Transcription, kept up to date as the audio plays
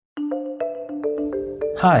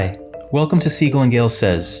Hi, welcome to Siegel and Gale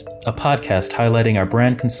Says, a podcast highlighting our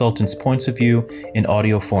brand consultants' points of view in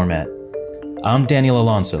audio format. I'm Daniel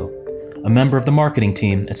Alonso, a member of the marketing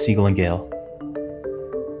team at Siegel and Gale.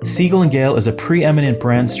 Siegel and Gale is a preeminent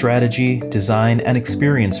brand strategy, design, and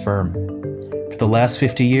experience firm. For the last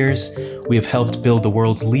 50 years, we have helped build the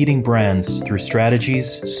world's leading brands through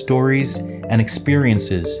strategies, stories, and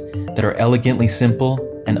experiences that are elegantly simple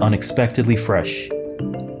and unexpectedly fresh.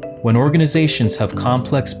 When organizations have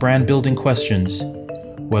complex brand building questions,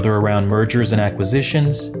 whether around mergers and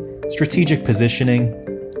acquisitions, strategic positioning,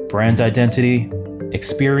 brand identity,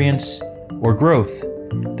 experience, or growth,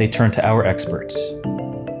 they turn to our experts.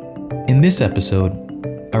 In this episode,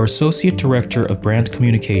 our Associate Director of Brand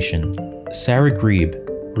Communication, Sarah Grebe,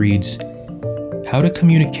 reads, "How to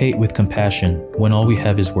communicate with compassion when all we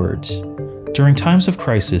have is words." During times of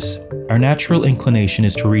crisis, our natural inclination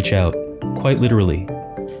is to reach out, quite literally.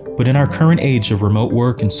 But in our current age of remote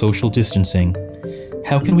work and social distancing,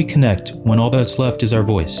 how can we connect when all that's left is our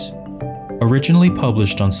voice? Originally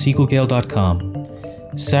published on SiegelGale.com,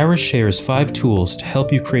 Sarah shares 5 tools to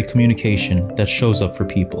help you create communication that shows up for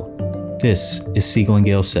people. This is Siegel and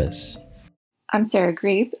Gale Says. I'm Sarah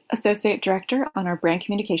Grebe, Associate Director on our Brand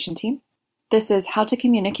Communication team. This is How to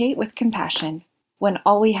Communicate with Compassion when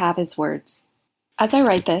all we have is words. As I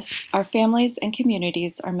write this, our families and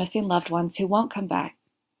communities are missing loved ones who won't come back.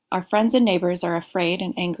 Our friends and neighbors are afraid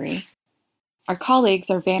and angry. Our colleagues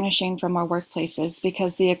are vanishing from our workplaces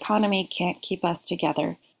because the economy can't keep us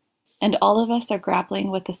together, and all of us are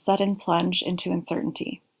grappling with the sudden plunge into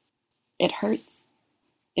uncertainty. It hurts.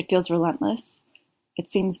 It feels relentless.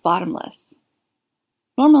 It seems bottomless.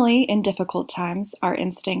 Normally, in difficult times, our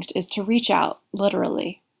instinct is to reach out,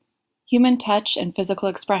 literally. Human touch and physical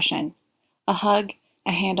expression, a hug,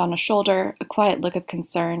 a hand on a shoulder, a quiet look of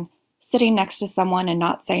concern, sitting next to someone and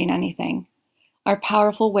not saying anything, are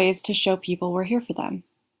powerful ways to show people we're here for them.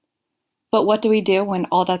 But what do we do when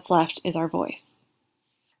all that's left is our voice?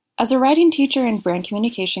 As a writing teacher and brand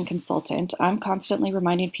communication consultant, I'm constantly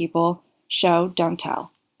reminding people, show, don't tell.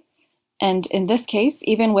 And in this case,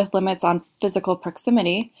 even with limits on physical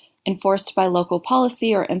proximity, enforced by local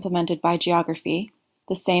policy or implemented by geography,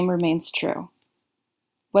 the same remains true.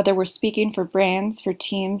 Whether we're speaking for brands, for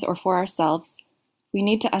teams, or for ourselves, we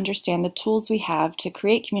need to understand the tools we have to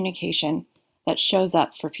create communication that shows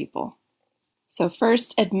up for people. So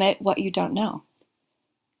first, admit what you don't know.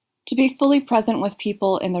 To be fully present with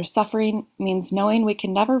people in their suffering means knowing we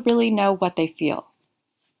can never really know what they feel.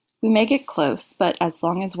 We may get close, but as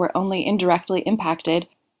long as we're only indirectly impacted,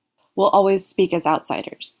 we'll always speak as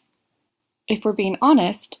outsiders. If we're being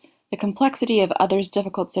honest, the complexity of others'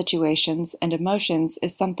 difficult situations and emotions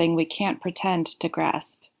is something we can't pretend to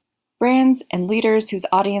grasp. Brands and leaders whose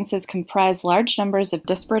audiences comprise large numbers of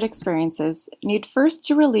disparate experiences need first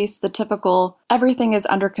to release the typical everything is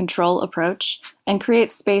under control approach and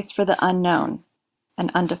create space for the unknown and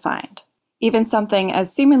undefined. Even something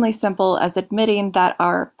as seemingly simple as admitting that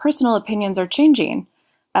our personal opinions are changing,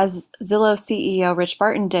 as Zillow CEO Rich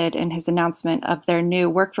Barton did in his announcement of their new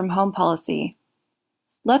work-from-home policy,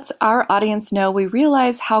 lets our audience know we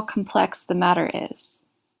realize how complex the matter is.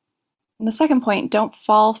 And the second point, don't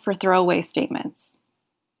fall for throwaway statements.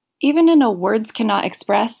 Even in a words cannot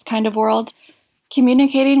express kind of world,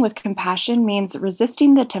 communicating with compassion means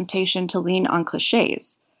resisting the temptation to lean on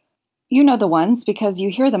cliches. You know the ones because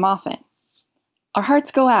you hear them often. Our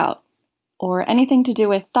hearts go out, or anything to do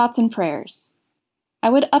with thoughts and prayers.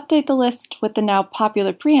 I would update the list with the now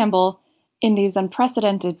popular preamble, in these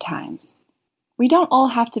unprecedented times. We don't all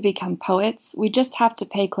have to become poets, we just have to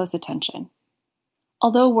pay close attention.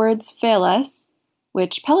 Although words fail us,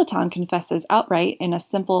 which Peloton confesses outright in a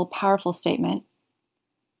simple, powerful statement,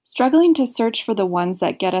 struggling to search for the ones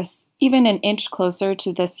that get us even an inch closer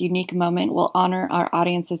to this unique moment will honor our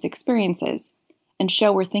audience's experiences and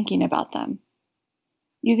show we're thinking about them.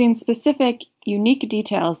 Using specific, unique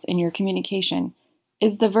details in your communication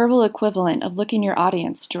is the verbal equivalent of looking your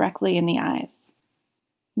audience directly in the eyes.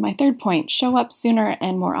 My third point, show up sooner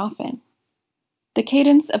and more often. The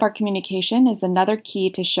cadence of our communication is another key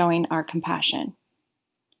to showing our compassion.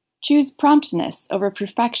 Choose promptness over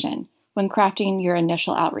perfection when crafting your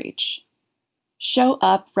initial outreach. Show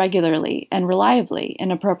up regularly and reliably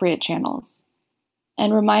in appropriate channels.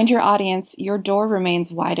 And remind your audience your door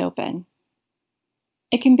remains wide open.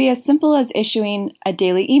 It can be as simple as issuing a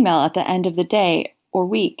daily email at the end of the day or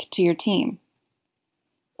week to your team.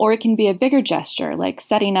 Or it can be a bigger gesture like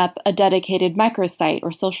setting up a dedicated microsite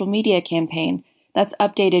or social media campaign that's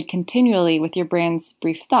updated continually with your brand's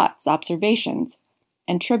brief thoughts, observations,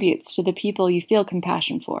 and tributes to the people you feel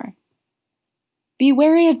compassion for. Be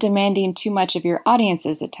wary of demanding too much of your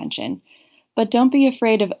audience's attention, but don't be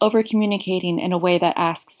afraid of over-communicating in a way that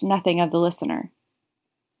asks nothing of the listener.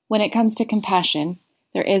 When it comes to compassion,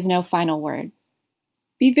 there is no final word.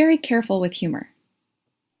 Be very careful with humor.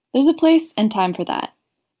 There's a place and time for that,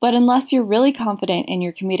 but unless you're really confident in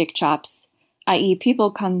your comedic chops, i.e.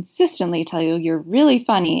 people consistently tell you you're really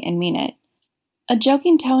funny and mean it, a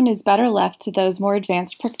joking tone is better left to those more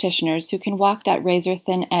advanced practitioners who can walk that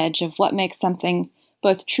razor-thin edge of what makes something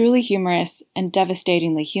both truly humorous and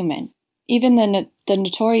devastatingly human. Even the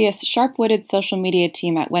notorious sharp-witted social media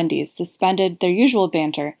team at Wendy's suspended their usual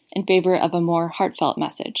banter in favor of a more heartfelt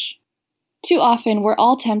message. Too often, we're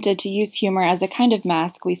all tempted to use humor as a kind of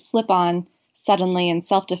mask we slip on suddenly in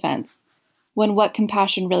self-defense, when what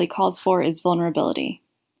compassion really calls for is vulnerability.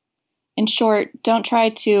 In short, don't try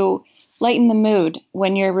to lighten the mood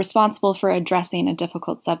when you're responsible for addressing a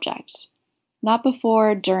difficult subject. Not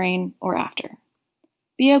before, during, or after.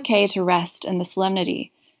 Be okay to rest in the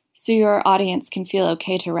solemnity, so your audience can feel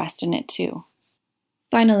okay to rest in it too.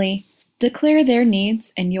 Finally, declare their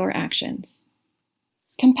needs and your actions.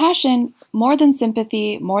 Compassion, more than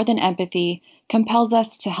sympathy, more than empathy, compels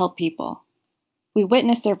us to help people. We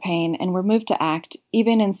witness their pain and we're moved to act,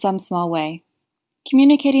 even in some small way.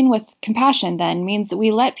 Communicating with compassion, then, means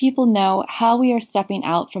we let people know how we are stepping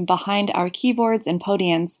out from behind our keyboards and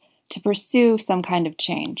podiums to pursue some kind of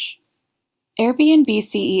change. Airbnb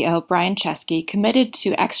CEO Brian Chesky committed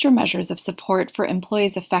to extra measures of support for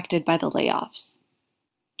employees affected by the layoffs.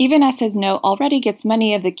 Even as his note already gets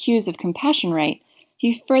many of the cues of compassion right,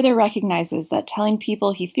 he further recognizes that telling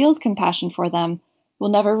people he feels compassion for them will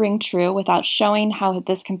never ring true without showing how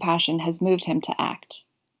this compassion has moved him to act.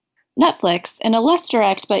 Netflix, in a less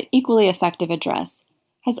direct but equally effective address,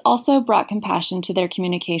 has also brought compassion to their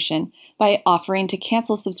communication by offering to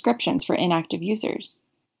cancel subscriptions for inactive users.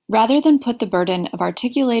 Rather than put the burden of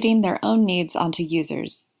articulating their own needs onto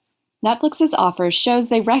users, Netflix's offer shows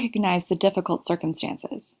they recognize the difficult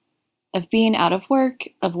circumstances of being out of work,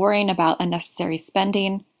 of worrying about unnecessary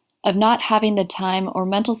spending, of not having the time or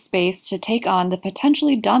mental space to take on the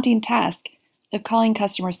potentially daunting task of calling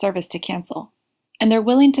customer service to cancel. And they're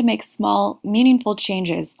willing to make small, meaningful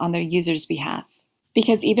changes on their users' behalf.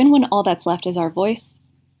 Because even when all that's left is our voice,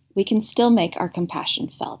 we can still make our compassion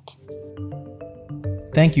felt.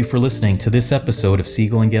 Thank you for listening to this episode of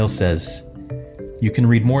Siegel & Gale Says. You can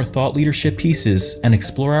read more thought leadership pieces and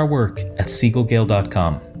explore our work at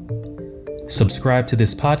siegelgale.com. Subscribe to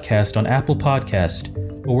this podcast on Apple Podcast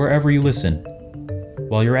or wherever you listen.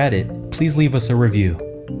 While you're at it, please leave us a review.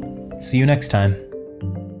 See you next time.